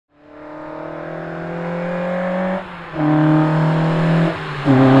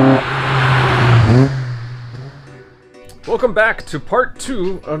Welcome back to part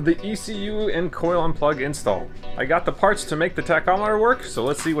 2 of the ECU and coil unplug install. I got the parts to make the tachometer work, so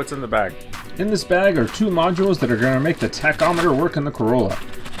let's see what's in the bag. In this bag are 2 modules that are going to make the tachometer work in the Corolla.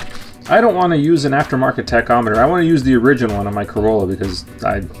 I don't want to use an aftermarket tachometer. I want to use the original one on my Corolla because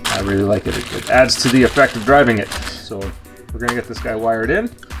I really like it. It adds to the effect of driving it. So we're going to get this guy wired in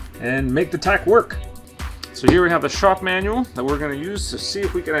and make the tach work. So here we have the shop manual that we're going to use to see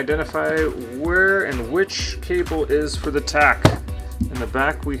if we can identify where and which cable is for the tach. In the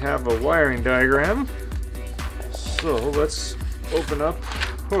back we have a wiring diagram. So let's open up.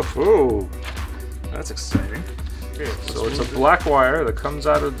 Oh, that's exciting. Okay, so it's a black wire that comes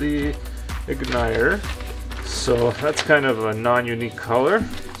out of the igniter. So that's kind of a non-unique color.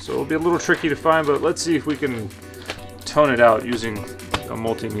 So it'll be a little tricky to find, but let's see if we can tone it out using a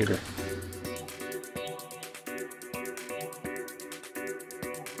multimeter.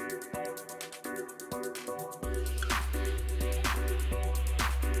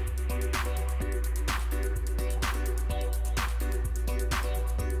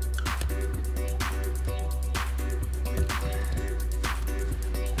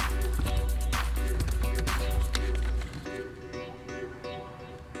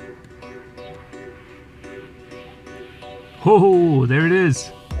 Oh, there it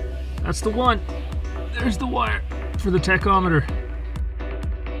is. That's the one. There's the wire for the tachometer.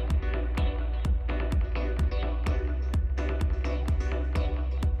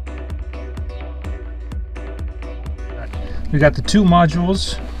 We got the 2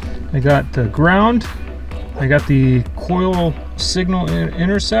 modules. I got the ground. I got the coil signal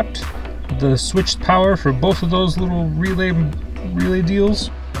intercept. The switched power for both of those little relay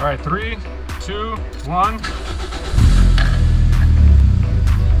deals. All right, 3, 2, 1.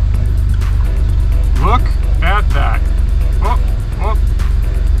 Look at that. Oh.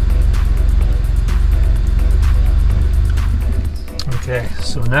 Okay,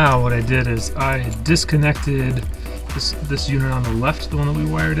 so now what I did is I disconnected this unit on the left, the one that we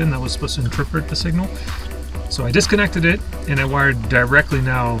wired in, that was supposed to interpret the signal. So I disconnected it and I wired directly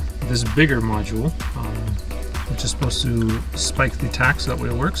now this bigger module, which is supposed to spike the tach so that way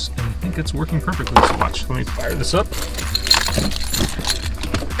it works, and I think it's working perfectly. So watch, let me fire this up.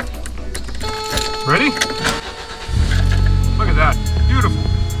 Ready? Look at that. Beautiful.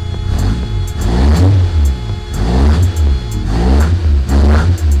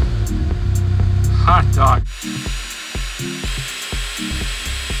 Hot dog.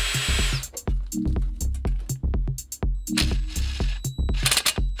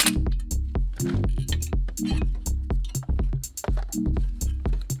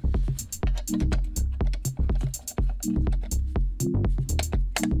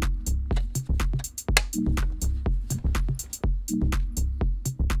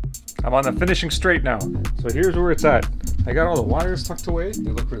 I'm on the finishing straight now. So here's where it's at. I got all the wires tucked away.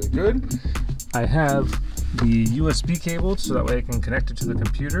 They look really good. I have the USB cable so that way I can connect it to the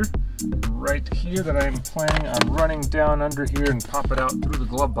computer right here that I'm planning on running down under here and pop it out through the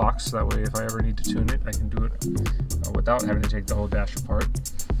glove box. So that way if I ever need to tune it, I can do it without having to take the whole dash apart.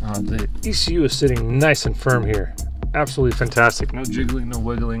 The ECU is sitting nice and firm here. Absolutely fantastic. No jiggling, no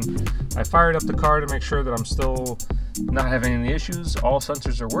wiggling. I fired up the car to make sure that I'm still not having any issues. All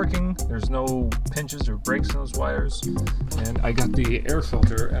sensors are working. There's no pinches or breaks in those wires. And I got the air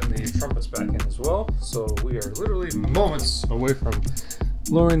filter and the trumpets back in as well. So we are literally moments away from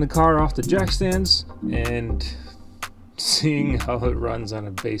lowering the car off the jack stands and seeing how it runs on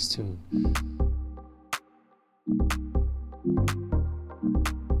a bass tune.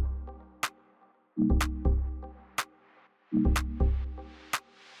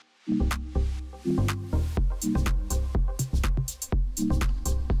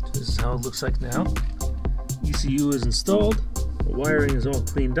 This is how it looks like now. ECU is installed, the wiring is all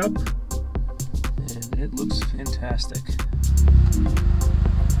cleaned up, and it looks fantastic.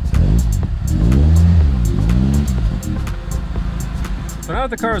 So now that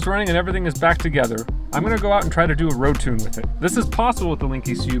the car is running and everything is back together, I'm going to go out and try to do a road tune with it. This is possible with the Link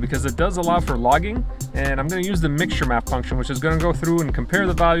ECU because it does allow for logging, and I'm going to use the mixture map function, which is going to go through and compare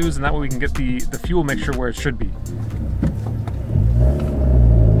the values, and that way we can get the fuel mixture where it should be.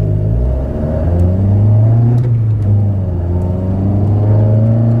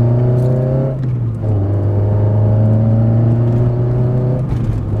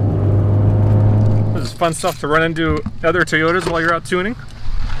 This is fun stuff to run into other Toyotas while you're out tuning.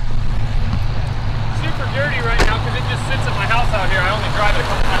 Super dirty right now because it just sits at my house out here. I only drive it a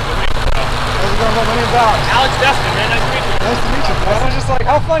couple times a week. How's it going? My name's Alex. Alex Dustin, man. Nice to meet you. Nice to meet you. I was just like,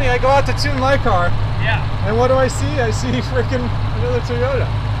 how funny. I go out to tune my car. Yeah. And what do I see? I see freaking another Toyota.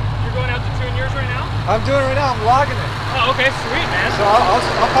 you're going out to tune yours right now? I'm doing it right now. I'm logging it. Oh, okay, sweet, man. So I'll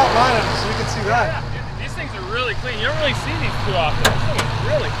pop mine on so you can see that. Yeah, these things are really clean. You don't really see these too often. This thing is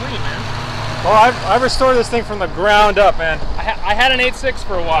really clean, man. Well, I restored this thing from the ground up, man. I had an 8.6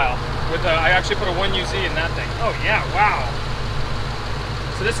 for a while. With I actually put a 1UZ in that thing. Oh yeah, wow.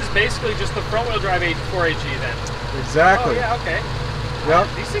 So this is basically just the front wheel drive 4A-GE then. Exactly. Oh yeah, okay. Yep.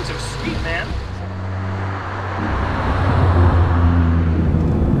 These things are sweet, man.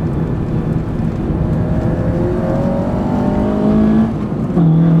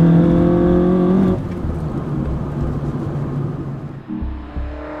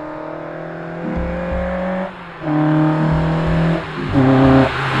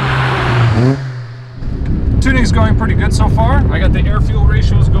 Tuning's going pretty good so far. I got the air-fuel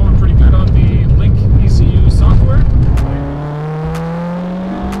ratios going pretty good on the Link ECU software.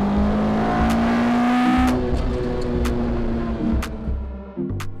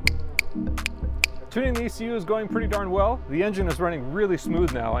 Tuning the ECU is going pretty darn well. The engine is running really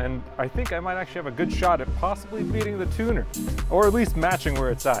smooth now, and I think I might actually have a good shot at possibly beating the tuner, or at least matching where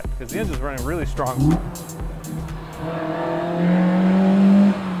it's at, because the engine's running really strong.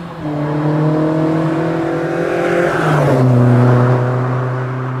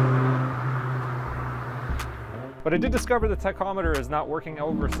 But I did discover the tachometer is not working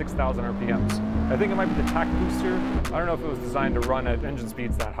over 6,000 RPMs. I think it might be the Tach booster. I don't know if it was designed to run at engine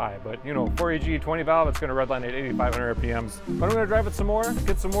speeds that high, but you know, 4A-GE 20 valve, it's gonna redline at 8,500 RPMs. But I'm gonna drive it some more,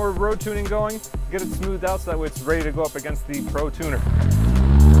 get some more road tuning going, get it smoothed out so that way it's ready to go up against the Pro tuner.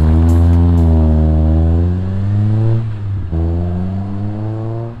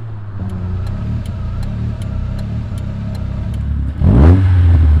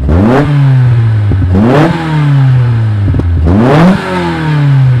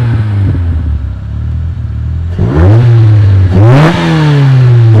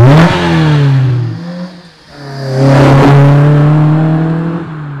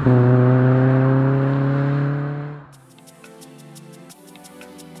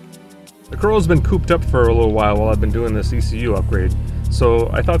 The Corolla's been cooped up for a little while I've been doing this ECU upgrade, so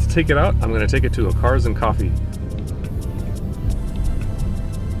I thought to take it out, I'm going to take it to a Cars and Coffee.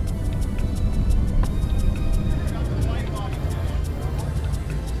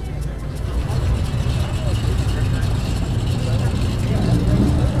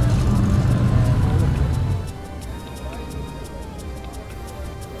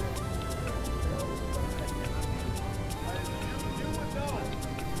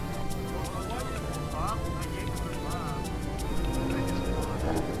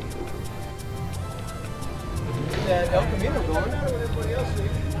 El Camino going.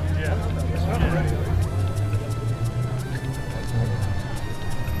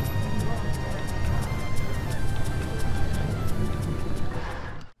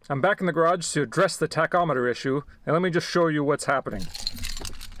 I'm back in the garage to address the tachometer issue, and let me just show you what's happening.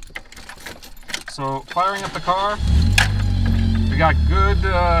 So, firing up the car, we got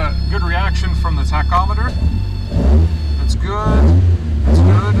good reaction from the tachometer. That's good. That's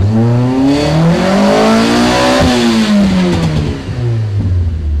good.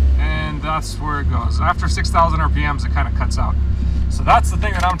 And that's where it goes. After 6,000 RPMs, it kind of cuts out. So that's the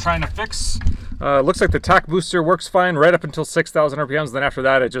thing that I'm trying to fix. Looks like the Tach booster works fine right up until 6,000 RPMs. Then after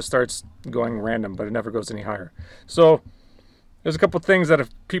that, it just starts going random, but it never goes any higher. So there's a couple things that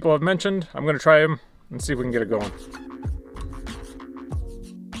people have mentioned. I'm going to try them and see if we can get it going.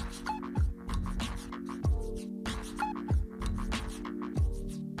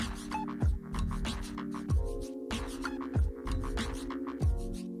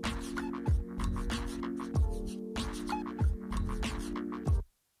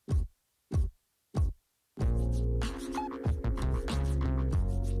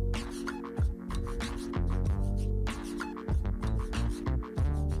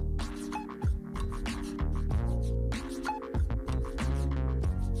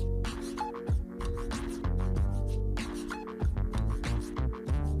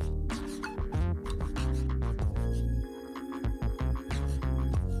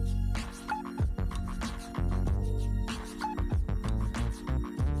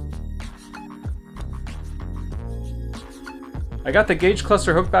 I got the gauge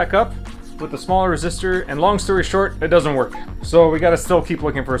cluster hooked back up with the smaller resistor, and long story short, it doesn't work. So we gotta still keep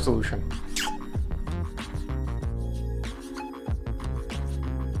looking for a solution.